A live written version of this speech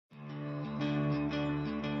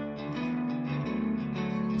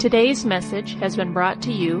Today's message has been brought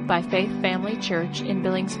to you by Faith Family Church in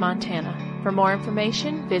Billings, Montana. For more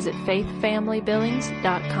information, visit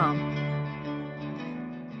faithfamilybillings.com.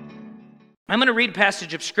 I'm going to read a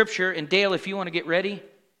passage of Scripture, and Dale, if you want to get ready,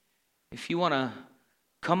 if you want to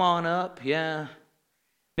come on up, yeah.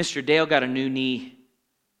 Mr. Dale got a new knee.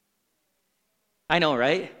 I know,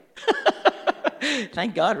 right?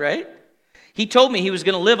 Thank God, right? He told me he was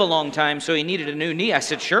going to live a long time, so he needed a new knee. I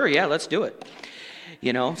said, sure, yeah, let's do it.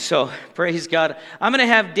 You know, so praise God. I'm going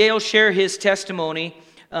to have Dale share his testimony,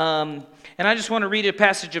 and I just want to read a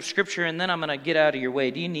passage of Scripture, and then I'm going to get out of your way.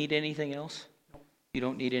 Do you need anything else? You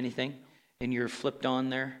don't need anything? And you're flipped on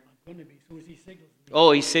there? I'm going to be, as soon as he signals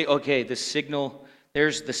me. Oh, okay, the signal.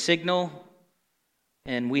 There's the signal,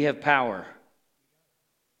 and we have power.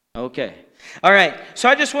 Okay. All right, so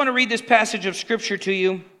I just want to read this passage of Scripture to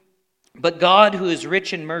you. But God, who is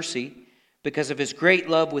rich in mercy, because of his great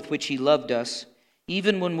love with which he loved us,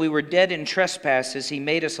 even when we were dead in trespasses, he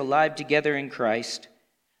made us alive together in Christ.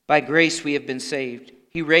 By grace we have been saved.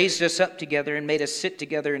 He raised us up together and made us sit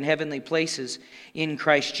together in heavenly places in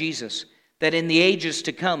Christ Jesus, that in the ages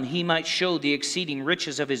to come he might show the exceeding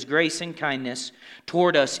riches of his grace and kindness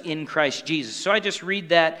toward us in Christ Jesus. So I just read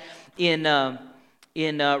that in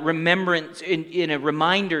remembrance, in a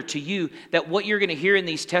reminder to you that what you're going to hear in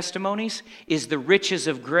these testimonies is the riches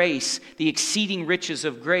of grace, the exceeding riches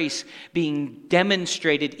of grace being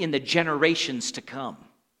demonstrated in the generations to come.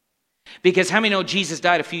 Because how many know Jesus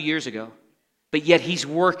died a few years ago, but yet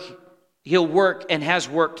he'll work and has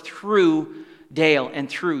worked through Dale and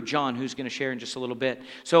through John, who's going to share in just a little bit.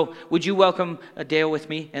 So would you welcome Dale with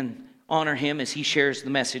me and honor him as he shares the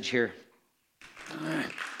message here? All right.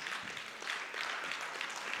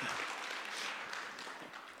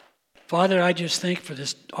 Father, I just thank for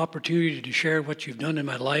this opportunity to share what you've done in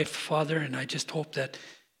my life, Father, and I just hope that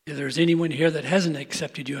if there's anyone here that hasn't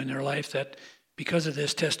accepted you in their life, that because of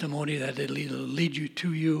this testimony, that it'll either lead you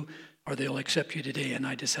to you or they'll accept you today, and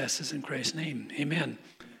I just ask this in Christ's name. Amen.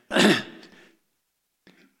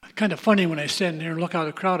 Kind of funny when I stand there and look out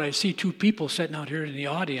the crowd, I see two people sitting out here in the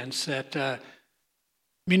audience that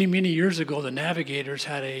many, many years ago, the Navigators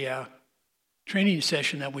had a training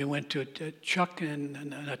session that we went to.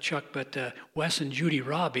 Wes and Judy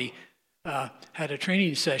Robbie had a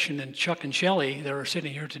training session, and Chuck and Shelley, that are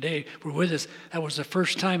sitting here today, were with us. That was the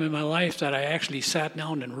first time in my life that I actually sat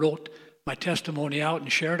down and wrote my testimony out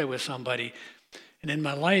and shared it with somebody. And in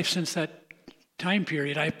my life since that time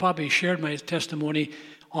period, I probably shared my testimony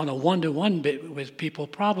on a one-to-one bit with people,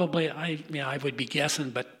 probably, I would be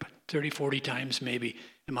guessing, but 30, 40 times maybe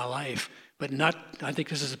in my life. But I think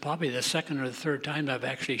this is probably the second or the third time I've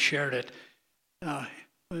actually shared it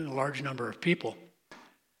with a large number of people.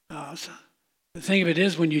 So the thing of it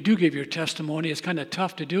is, when you do give your testimony, it's kind of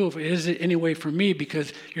tough to do. It is anyway for me,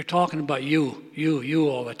 because you're talking about you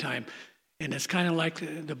all the time. And it's kind of like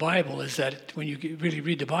the Bible, is that when you really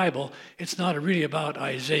read the Bible, it's not really about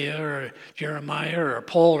Isaiah or Jeremiah or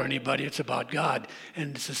Paul or anybody. It's about God.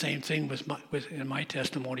 And it's the same thing in my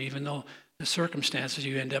testimony, even though the circumstances,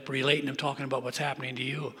 you end up relating and talking about what's happening to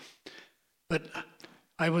you. But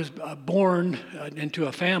I was born into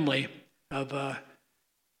a family of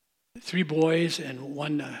 3 boys and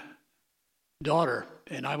 1 daughter,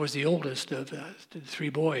 and I was the oldest of the 3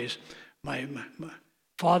 boys. My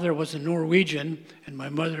father was a Norwegian, and my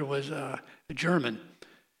mother was a German.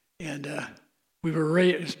 And we were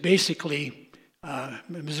raised basically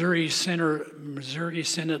Missouri Synod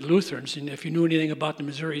Lutherans, and if you knew anything about the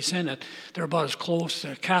Missouri Synod, they're about as close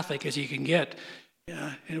to Catholic as you can get.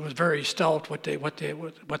 And it was very stout what they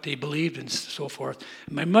believed and so forth.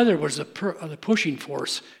 And my mother was the pushing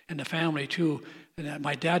force in the family too. And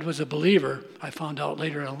my dad was a believer, I found out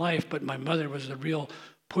later in life, but my mother was the real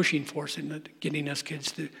pushing force in getting us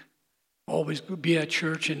kids to always be at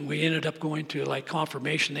church. And we ended up going to like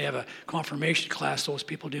confirmation. They have a confirmation class those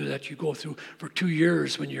people do that you go through for 2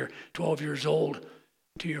 years when you're 12 years old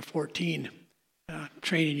until you're 14,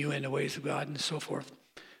 training you in the ways of God and so forth.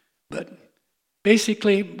 But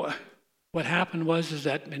basically, what happened was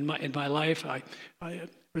that in my life, I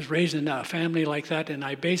was raised in a family like that, and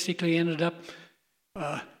I basically ended up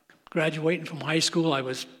graduating from high school. I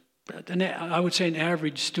was, I would say, an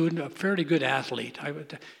average student, a fairly good athlete,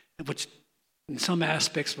 which in some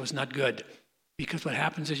aspects was not good, because what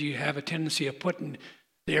happens is you have a tendency of putting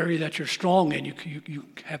the area that you're strong in, you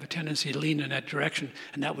have a tendency to lean in that direction,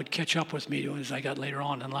 and that would catch up with me as I got later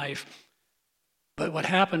on in life. But what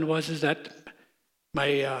happened was that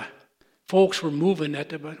my folks were moving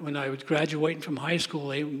when I was graduating from high school.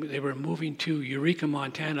 They were moving to Eureka,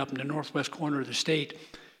 Montana, up in the northwest corner of the state.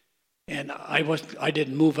 And I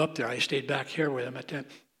didn't move up there. I stayed back here with them at that.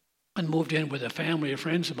 and moved in with a family of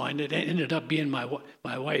friends of mine that ended up being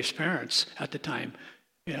my wife's parents at the time,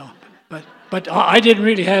 you know. But I didn't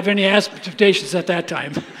really have any expectations at that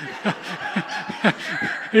time.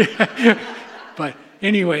 But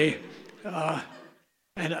anyway,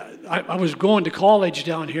 and I was going to college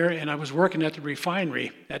down here, and I was working at the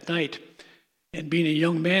refinery at night. And being a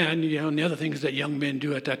young man, you know, and the other things that young men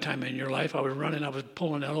do at that time in your life, I was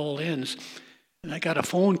pulling at all ends. And I got a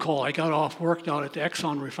phone call. I got off work down at the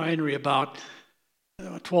Exxon refinery about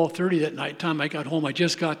 12:30 that night. Time I got home, I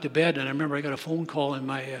just got to bed, and I remember I got a phone call, and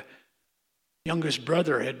my youngest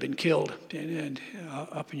brother had been killed and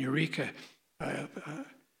up in Eureka.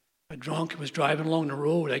 A drunk was driving along the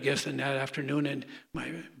road, I guess, in that afternoon, and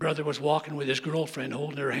my brother was walking with his girlfriend,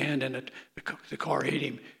 holding her hand, and the car hit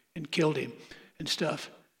him and killed him and stuff.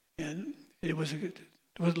 And it was a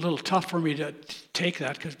little tough for me to take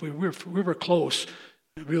that because we were close,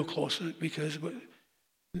 real close, because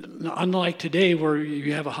unlike today where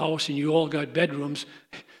you have a house and you all got bedrooms,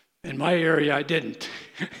 in my area I didn't.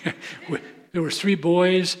 There was 3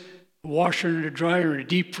 boys, a washer and a dryer and a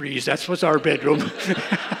deep freeze. That's what's our bedroom.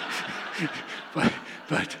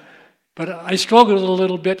 But I struggled a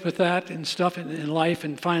little bit with that and stuff in life,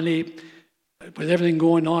 and finally, with everything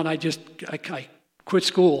going on, I quit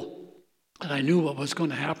school. And I knew what was going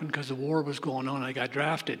to happen because the war was going on. I got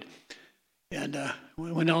drafted. And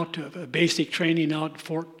went out to basic training out in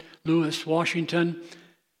Fort Lewis, Washington.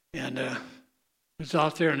 And was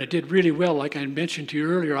out there, and I did really well. Like I mentioned to you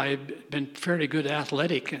earlier, I had been fairly good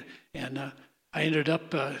athletic. And I ended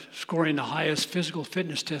up scoring the highest physical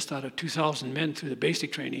fitness test out of 2,000 men through the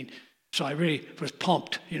basic training. So I really was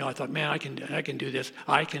pumped. You know, I thought, man, I can do this.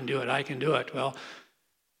 I can do it. Well,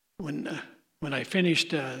 when I finished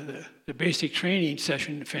the basic training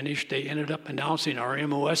session finished, they ended up announcing our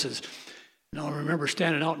MOSs. And I remember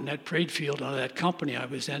standing out in that parade field of that company I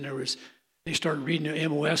was in. They started reading the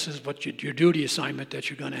MOSs, what your duty assignment that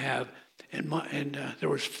you're going to have. And there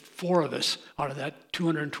was 4 of us out of that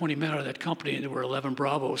 220 men out of that company, and there were 11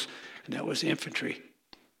 Bravos, and that was infantry.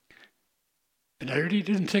 And I really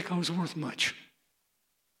didn't think I was worth much.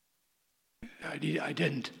 I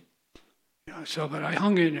didn't. You know, but I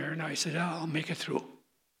hung in there, and I said, I'll make it through.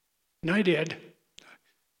 And I did.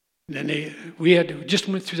 And then we just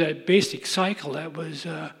went through that basic cycle that was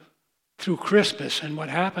through Christmas. And what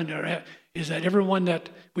happened there is that everyone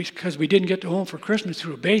because we didn't get to home for Christmas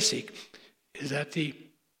through basic, is that they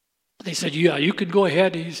said, yeah, you could go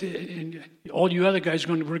ahead. And all you other guys,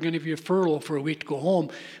 we're going to give you a furlough for a week to go home,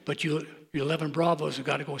 but you 11 Bravos have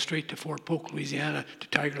got to go straight to Fort Polk, Louisiana, to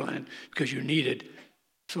Tigerland, because you're needed.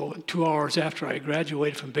 So 2 hours after I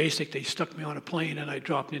graduated from basic, they stuck me on a plane, and I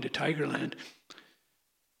dropped into Tigerland.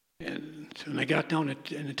 And when I got down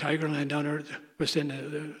in the Tigerland down there, was in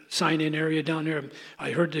the sign-in area down there,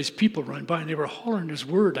 I heard these people run by, and they were hollering this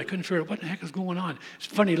word. I couldn't figure out what the heck is going on. It's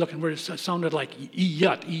funny looking word. It sounded like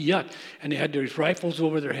E-yut, E-yut. And they had these rifles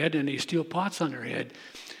over their head and these steel pots on their head.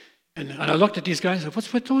 And I looked at these guys and said,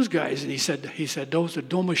 what's with those guys? And he said those are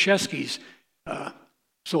Domashevsky's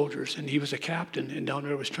soldiers. And he was a captain, and down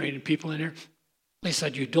there was training people in there. They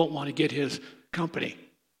said, you don't want to get his company.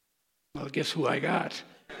 Well, guess who I got?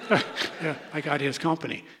 Yeah, I got his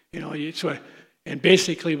company. You know, and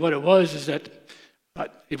basically what it was is that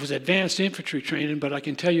it was advanced infantry training, but I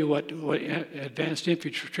can tell you what advanced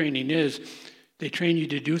infantry training is. They train you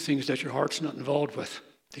to do things that your heart's not involved with.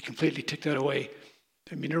 They completely took that away.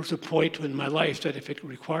 I mean, there was a point in my life that if it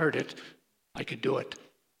required it, I could do it.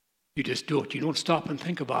 You just do it. You don't stop and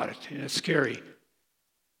think about it, and it's scary.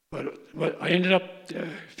 But I ended up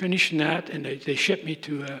finishing that, and they shipped me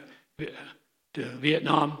to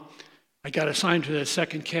Vietnam. I got assigned to the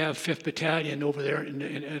 2nd Cav 5th Battalion over there in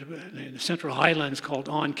the Central Highlands called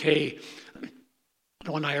On K.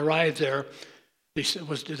 When I arrived there, they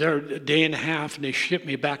was there a day and a half, and they shipped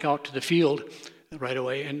me back out to the field right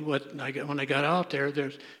away. And when I got out there,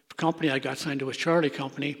 the company I got signed to was Charlie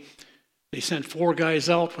Company. They sent 4 guys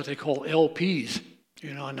out, what they call LPs,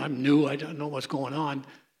 you know, and I'm new, I don't know what's going on.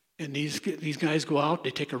 And these guys go out,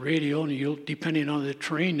 they take a radio, and depending on the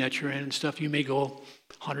terrain that you're in and stuff, you may go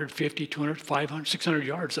 150, 200, 500, 600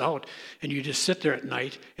 yards out, and you just sit there at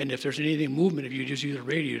night, and if there's anything movement, if you just use the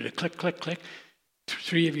radio to click, click, click,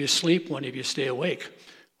 3 of you sleep, 1 of you stay awake.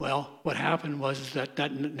 Well, what happened was that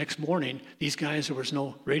next morning, these guys, there was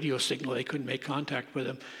no radio signal, they couldn't make contact with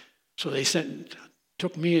them. So they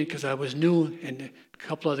took me in because I was new, and a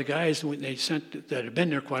couple other guys that had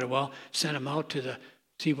been there quite a while, sent them out to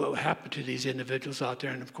see what happened to these individuals out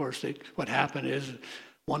there. And of course, what happened is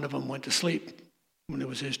one of them went to sleep when it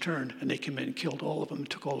was his turn, and they came in and killed all of them,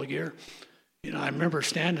 took all the gear. I remember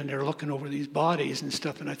standing there looking over these bodies and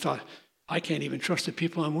stuff, and I thought, I can't even trust the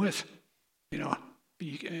people I'm with.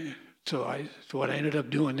 So what I ended up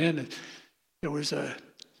doing then,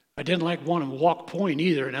 I didn't want to walk point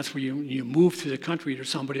either, and that's where you move through the country to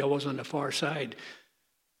somebody. I was on the far side.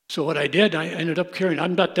 So what I did, I ended up carrying.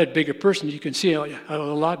 I'm not that big a person. You can see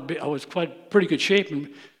I was pretty good shape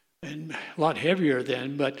and a lot heavier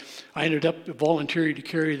then. But I ended up volunteering to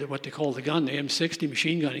carry what they call the gun, the M60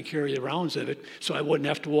 machine gun, and carry the rounds of it, so I wouldn't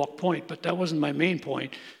have to walk point. But that wasn't my main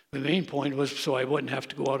point. The main point was so I wouldn't have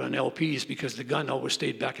to go out on LPs, because the gun always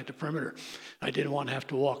stayed back at the perimeter. I didn't want to have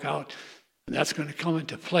to walk out. And that's going to come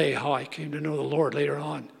into play how I came to know the Lord later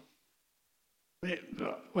on.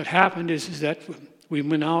 What happened is that we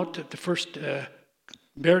went out at the first,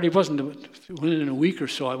 barely within a week or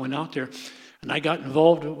so I went out there, and I got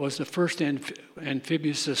involved. It was the first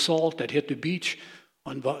amphibious assault that hit the beach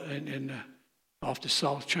off the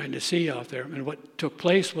South China Sea out there. And what took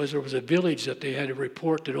place was there was a village that they had a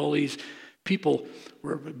report that all these people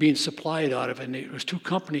were being supplied out of, and it was 2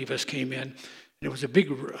 company of us came in. And it was a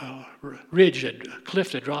big ridge, a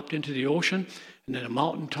cliff that dropped into the ocean, and then a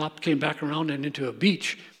mountain top came back around and into a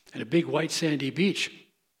beach, and a big white sandy beach.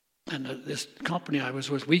 And this company I was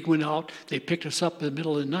with, we went out, they picked us up in the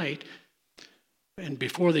middle of the night. And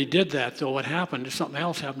before they did that, though, what happened, something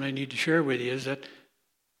else happened I need to share with you, is that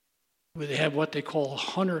they have what they call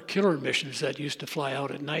hunter-killer missions that used to fly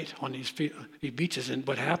out at night on these beaches. And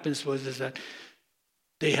what happens is that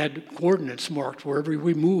they had coordinates marked wherever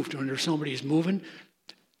we moved. When there's somebody's moving,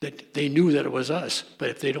 that they knew that it was us. But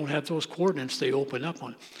if they don't have those coordinates, they open up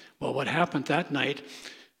on it. Well, what happened that night,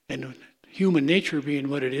 and human nature being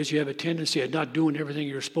what it is, you have a tendency of not doing everything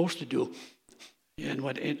you're supposed to do. And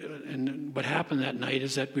what happened that night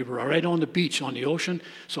is that we were right on the beach, on the ocean,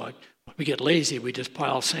 so we get lazy. We just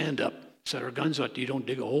pile sand up, set our guns up. You don't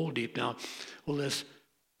dig a hole deep down. Well, this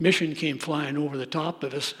mission came flying over the top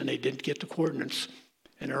of us, and they didn't get the coordinates.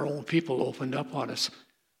 And our own people opened up on us.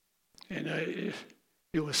 And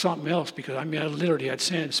it was something else, because I literally had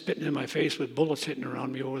sand spitting in my face with bullets hitting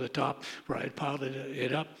around me over the top where I had piled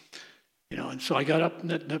it up. And so I got up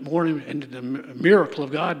that morning, and the miracle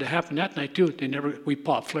of God that happened that night too. We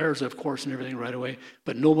popped flares, of course, and everything right away,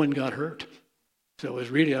 but no one got hurt. So it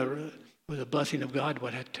was really a blessing of God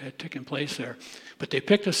what had taken place there. But they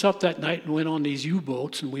picked us up that night and went on these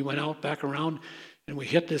U-boats, and we went out back around, and we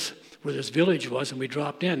hit where this village was, and we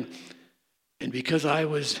dropped in. And because I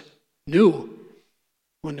was new,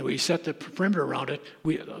 when we set the perimeter around it,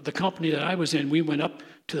 the company that I was in, we went up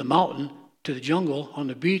to the mountain, to the jungle on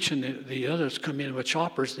the beach, and the others come in with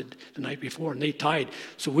choppers the night before, and they tied.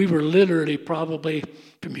 So we were literally probably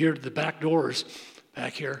from here to the back doors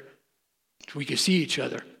back here, we could see each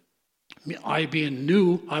other. I being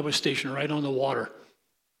new, I was stationed right on the water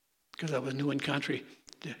because I was new in country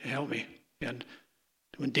to help me. And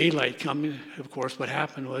when daylight came, of course, what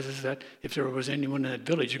happened was that if there was anyone in that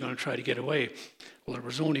village, you're going to try to get away. Well, there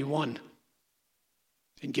was only one.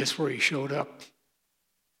 And guess where he showed up?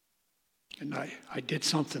 And I did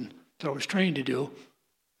something that I was trained to do,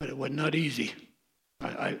 but it was not easy.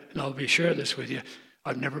 And I'll share this with you.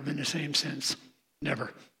 I've never been the same since.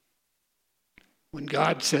 Never. When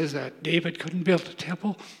God says that David couldn't build a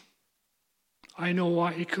temple, I know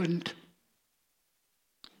why he couldn't.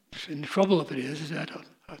 And the trouble of it is that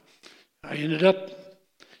I ended up,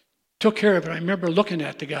 took care of it. I remember looking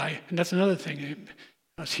at the guy, and that's another thing.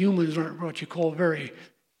 Us humans aren't what you call very,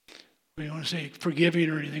 we don't want to say forgiving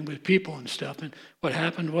or anything with people and stuff. And what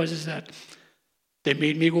happened was that they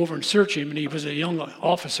made me go over and search him, and he was a young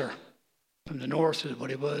officer from the north is what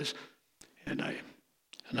he was. And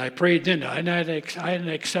I prayed then. I hadn't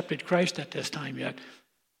accepted Christ at this time yet.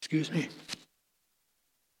 Excuse me.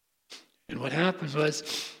 And what happened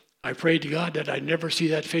was I prayed to God that I'd never see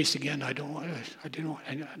that face again. I didn't.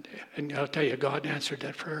 And I'll tell you, God answered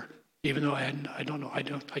that prayer, even though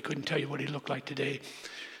I couldn't tell you what he looked like today,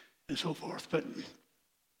 and so forth. But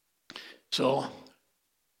so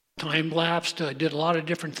time lapsed. I did a lot of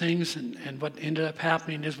different things, and what ended up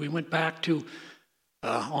happening is we went back to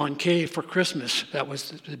on K for Christmas. That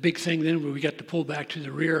was the big thing then, where we got to pull back to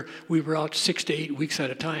the rear. We were out 6 to 8 weeks at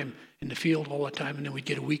a time in the field all the time, and then we'd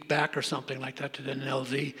get a week back or something like that to an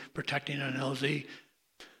LZ, protecting an LZ.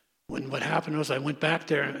 When what happened was I went back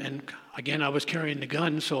there, and again I was carrying the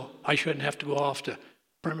gun, so I shouldn't have to go off the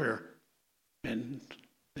perimeter. And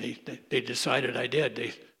they decided I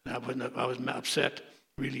did. I was upset,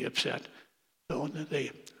 really upset. So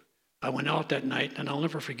I went out that night, and I'll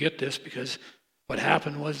never forget this, because what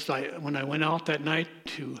happened was when I went out that night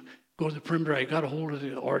to go to the perimeter, I got a hold of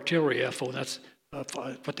the artillery FO. That's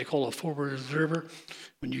what they call a forward observer.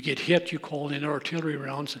 When you get hit, you call in artillery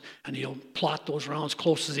rounds, and he'll plot those rounds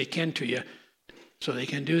close as they can to you, so they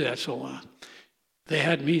can do that. So they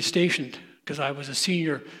had me stationed because I was a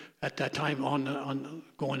senior at that time on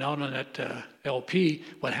going out on that LP.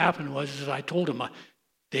 What happened was is I told them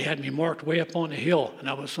they had me marked way up on the hill, and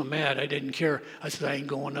I was so mad I didn't care. I said, I ain't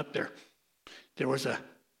going up there. There was a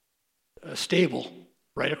stable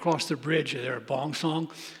right across the bridge there at Bong Song,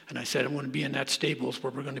 and I said, I'm going to be in that stables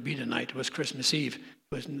where we're going to be tonight. It was Christmas Eve.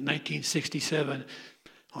 It was 1967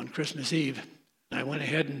 on Christmas Eve. And I went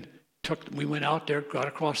ahead and we went out there, got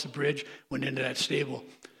across the bridge, went into that stable.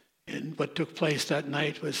 And what took place that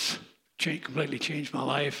night was completely changed my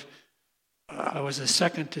life. I was the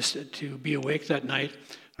second to be awake that night.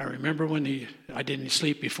 I remember I didn't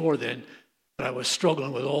sleep before then, but I was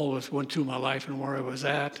struggling with all that went through my life and where I was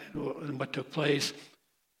at and what took place.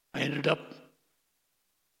 I ended up,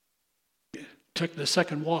 took the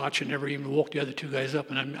second watch and never even woke the other two guys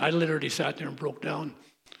up. And I literally sat there and broke down.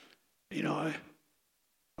 You know,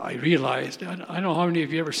 I realized, I don't know how many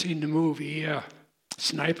of you ever seen the movie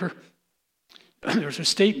Sniper? There's a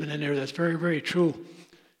statement in there that's very, very true.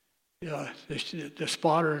 The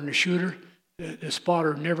spotter and the shooter, the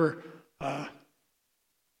spotter never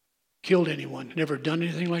killed anyone, never done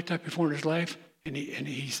anything like that before in his life. And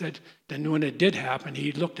he said, then when it did happen,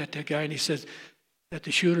 he looked at that guy and he says, at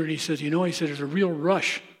the shooter, and he says, he said, there's a real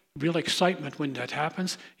rush, real excitement when that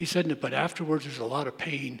happens. He said, but afterwards there's a lot of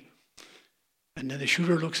pain. And then the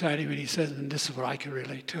shooter looks at him and he says, and this is what I can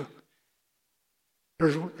relate to.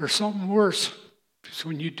 There's something worse. It's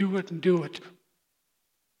when you do it and do it,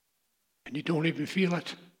 and you don't even feel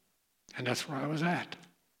it. And that's where I was at.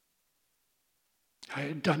 I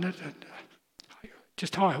had done it,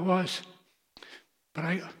 just how I was. But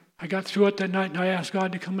I got through it that night, and I asked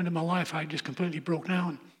God to come into my life. I just completely broke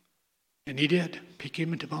down. And he did. He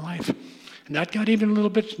came into my life. And that got even a little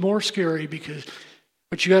bit more scary because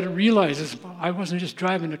what you got to realize is I wasn't just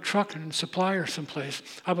driving a truck and supply or someplace.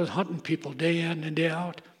 I was hunting people day in and day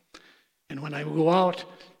out. And when I go out,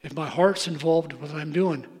 if my heart's involved with what I'm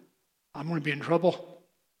doing, I'm going to be in trouble.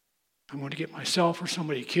 I'm going to get myself or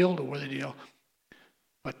somebody killed or whatever the deal.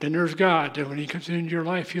 But then there's God, that when he comes into your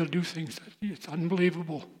life, he'll do things that it's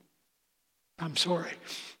unbelievable. I'm sorry.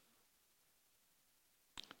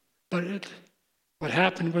 But what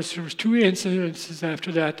happened was there was two incidences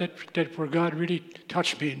after that where God really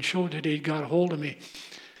touched me and showed that he got a hold of me.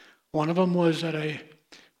 One of them was that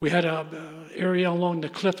we had an area along the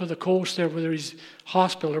cliff of the coast there where there's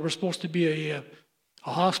hospital. There was supposed to be a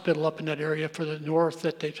hospital up in that area for the north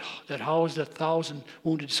that housed 1,000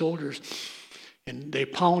 wounded soldiers. And they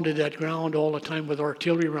pounded that ground all the time with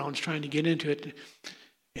artillery rounds trying to get into it.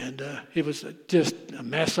 And it was just a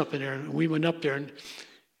mess up in there. And we went up there. And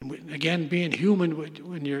again, being human,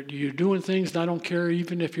 when you're doing things, and I don't care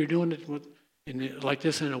even if you're doing it like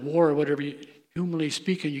this in a war or whatever, humanly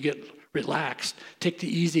speaking, you get relaxed. Take the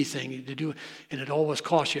easy thing to do, and it always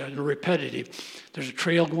costs you. And repetitive. There's a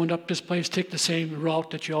trail going up this place. Take the same route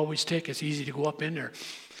that you always take. It's easy to go up in there.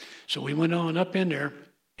 So we went on up in there,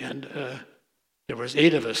 and there was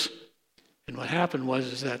 8 of us. And what happened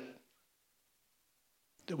was that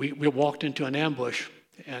we walked into an ambush,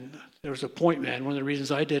 and there was a point man. One of the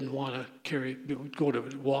reasons I didn't want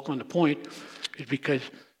to walk on the point is because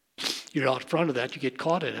you're out front of that, you get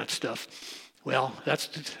caught in that stuff. Well,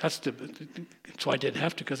 so I didn't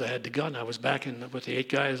have to because I had the gun. I was back with the 8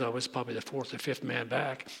 guys. I was probably the 4th or 5th man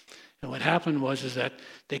back. And what happened was that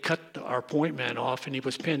they cut our point man off, and he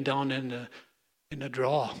was pinned down in the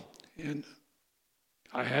draw. And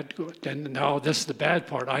I had to go. And now this is the bad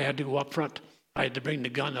part. I had to go up front. I had to bring the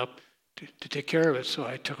gun up to take care of it. So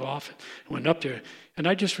I took off and went up there, and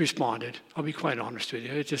I just responded. I'll be quite honest with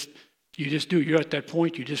you. You just do. You're at that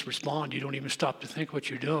point. You just respond. You don't even stop to think what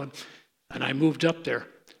you're doing. And I moved up there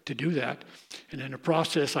to do that. And in the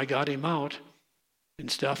process, I got him out and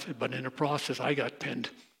stuff. But in the process, I got pinned.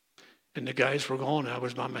 And the guys were gone. I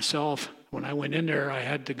was by myself. When I went in there, I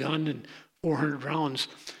had the gun and 400 rounds.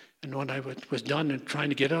 And when I was done and trying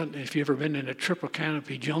to get out, if you've ever been in a triple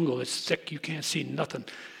canopy jungle, it's thick, you can't see nothing,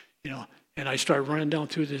 And I started running down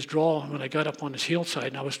through this draw. And when I got up on this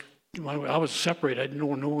hillside, and I was separated, I didn't know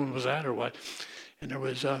where no one was at or what. And there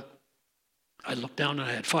was, I looked down and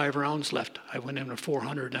I had 5 rounds left. I went in with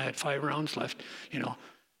 400 and I had 5 rounds left,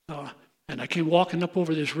 And I came walking up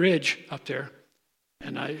over this ridge up there,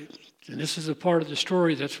 and this is a part of the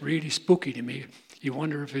story that's really spooky to me. You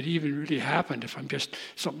wonder if it even really happened, if I'm just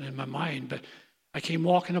something in my mind. But I came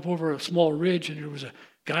walking up over a small ridge, and there was a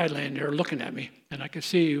guy laying there looking at me. And I could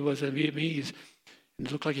see he was a Vietnamese. And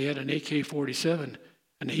it looked like he had an AK-47.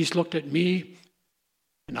 And he's looked at me,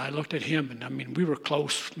 And I looked at him, and I mean, we were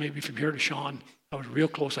close, maybe from here to Sean. I was real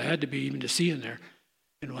close. I had to be even to see in there.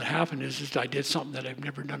 And what happened is I did something that I've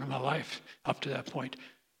never done in my life up to that point.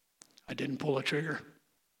 I didn't pull a trigger.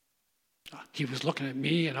 He was looking at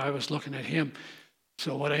me, and I was looking at him.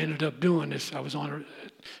 So what I ended up doing is I was on a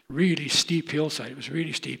really steep hillside. It was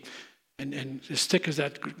really steep. And as thick as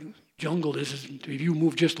that jungle is, if you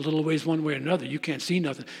move just a little ways one way or another, you can't see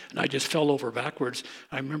nothing. And I just fell over backwards.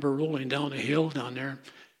 I remember rolling down the hill down there,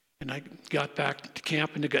 and I got back to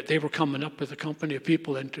camp, and they were coming up with a company of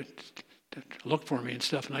people and to look for me and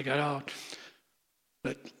stuff, and I got out.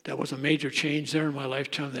 But that was a major change there in my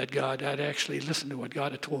lifetime, that God had actually listened to what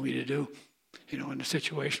God had told me to do, in a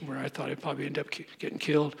situation where I thought I'd probably end up getting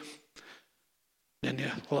killed. And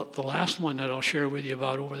the last one that I'll share with you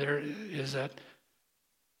about over there is that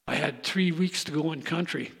I had 3 weeks to go in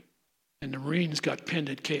country, and the Marines got pinned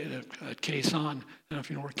at Khe Sanh. I don't know if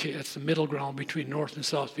you know where that's the middle ground between North and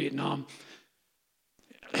South Vietnam.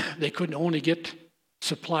 They couldn't only get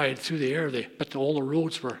supplied through the air, but all the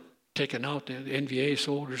roads were taken out. The NVA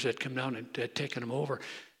soldiers had come down and had taken them over.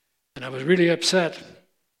 And I was really upset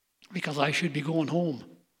because I should be going home.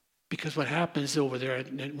 Because what happens over there,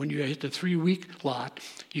 when you hit the 3-week lot,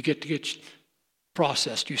 you get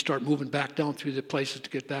processed. You start moving back down through the places to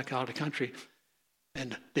get back out of the country.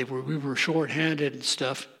 And we were short-handed and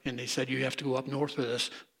stuff, and they said, you have to go up north with us,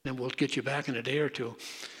 then we'll get you back in a day or two.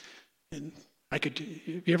 And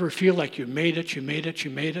you ever feel like you made it,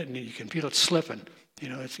 and you can feel it slipping.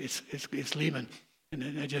 It's leaving. And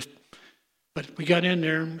then but we got in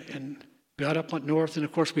there and got up north, and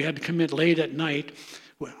of course we had to come in late at night.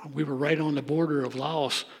 We were right on the border of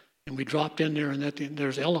Laos, and we dropped in there, and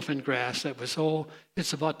there's elephant grass that was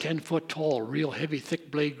it's about 10 foot tall, real heavy, thick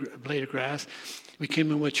blade of grass. We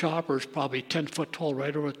came in with choppers, probably 10 foot tall,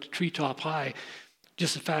 right over the treetop high,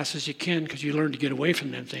 just as fast as you can, because you learn to get away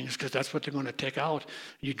from them things, because that's what they're going to take out.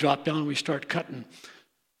 You drop down, and we start cutting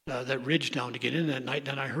that ridge down to get in that night.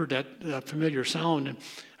 Then I heard that familiar sound, and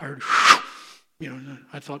I heard, and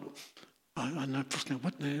I thought,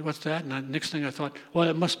 what's that? And the next thing I thought, well,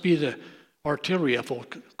 it must be the artillery FO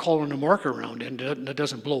calling a marker round, and it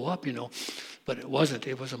doesn't blow up, But it wasn't.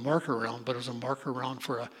 It was a marker round, but it was a marker round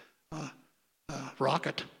for a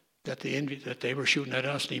rocket that they were shooting at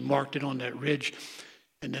us, and he marked it on that ridge.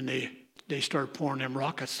 And then they started pouring them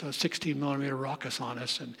rockets, 16 millimeter rockets on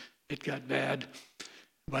us, and it got bad.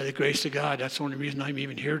 By the grace of God, that's the only reason I'm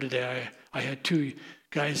even here today. I had 2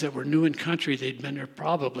 guys that were new in country. They'd been there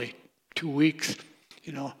probably 2 weeks,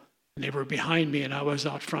 and they were behind me, and I was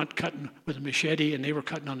out front cutting with a machete, and they were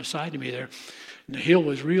cutting on the side of me there. And the hill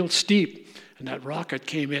was real steep, and that rocket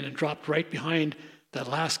came in and dropped right behind that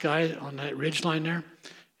last guy on that ridge line there,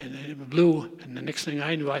 and it blew. And the next thing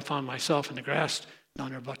I knew, I found myself in the grass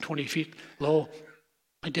down there about 20 feet low.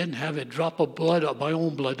 I didn't have a drop of blood, my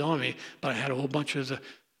own blood on me, but I had a whole bunch of the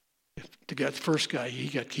first guy. He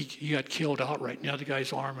got killed outright. Now the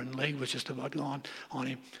guy's arm and leg was just about gone on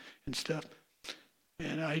him and stuff.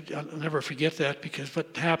 And I'll never forget that, because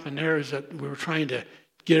what happened there is that we were trying to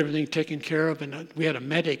get everything taken care of, and we had a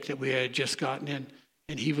medic that we had just gotten in,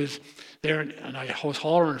 and he was there, and I was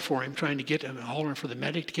hollering for him, trying to get him, hollering for the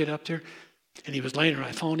medic to get up there, and he was laying there.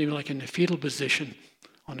 I found him like in the fetal position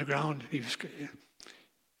on the ground.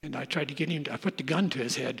 And I tried to get him, I put the gun to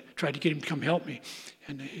his head, tried to get him to come help me.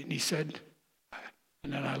 And he said,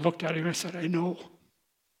 and then I looked at him and I said, I know.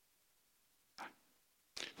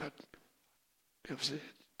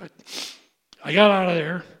 But I got out of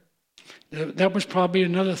there. That was probably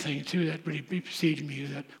another thing, too, that really preceded me,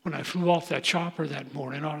 that when I flew off that chopper that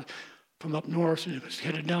morning from up north and it was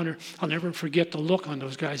headed down there, I'll never forget the look on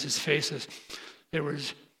those guys' faces. There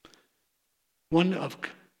was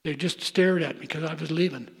they just stared at me because I was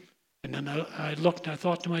leaving. And then I looked and I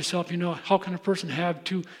thought to myself, how can a person have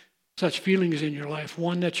 2 such feelings in your life?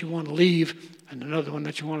 One that you want to leave and another one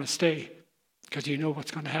that you want to stay, because you know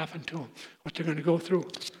what's going to happen to them, what they're going to go through.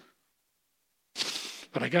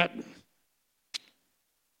 But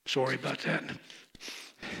sorry about that.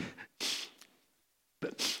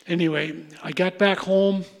 But anyway, I got back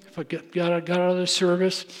home, got out of the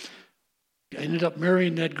service. I ended up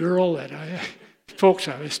marrying that girl that folks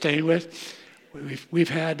I was staying with. We've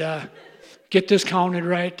had, get this counted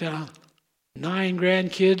right, 9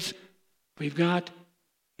 grandkids we've got,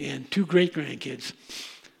 and 2 great-grandkids.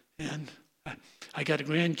 And I got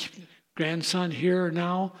a grandson here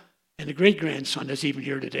now, and a great-grandson that's even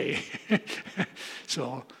here today.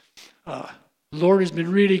 So, the Lord has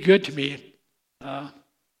been really good to me.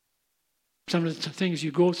 Some of the things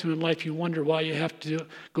you go through in life, you wonder why you have to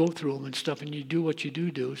go through them and stuff, and you do what you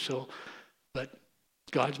do. So, but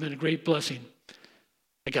God's been a great blessing.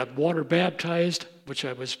 I got water baptized, which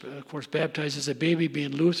I was, of course, baptized as a baby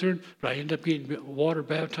being Lutheran, but I ended up getting water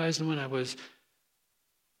baptized when I was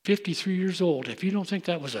 53 years old. If you don't think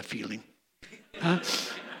that was a feeling. Huh?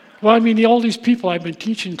 Well, I mean, all these people, I've been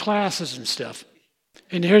teaching classes and stuff.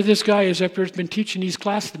 And here this guy is up there, has been teaching these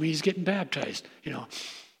classes to me. He's getting baptized,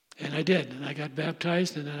 And I did. And I got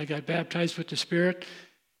baptized, and then I got baptized with the Spirit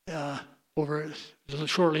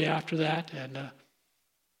shortly after that. And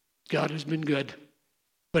God has been good.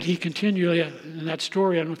 But he continually, in that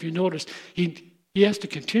story, I don't know if you noticed, he has to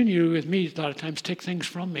continue with me a lot of times, take things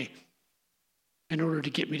from me in order to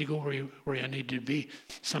get me to go where I need to be.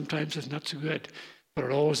 Sometimes it's not so good, but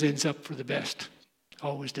it always ends up for the best.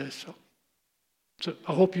 Always does. So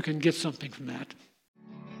I hope you can get something from that.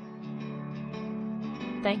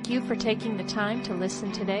 Thank you for taking the time to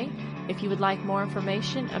listen today. If you would like more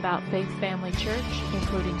information about Faith Family Church,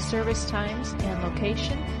 including service times and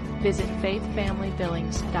location, visit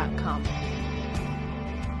faithfamilybillings.com.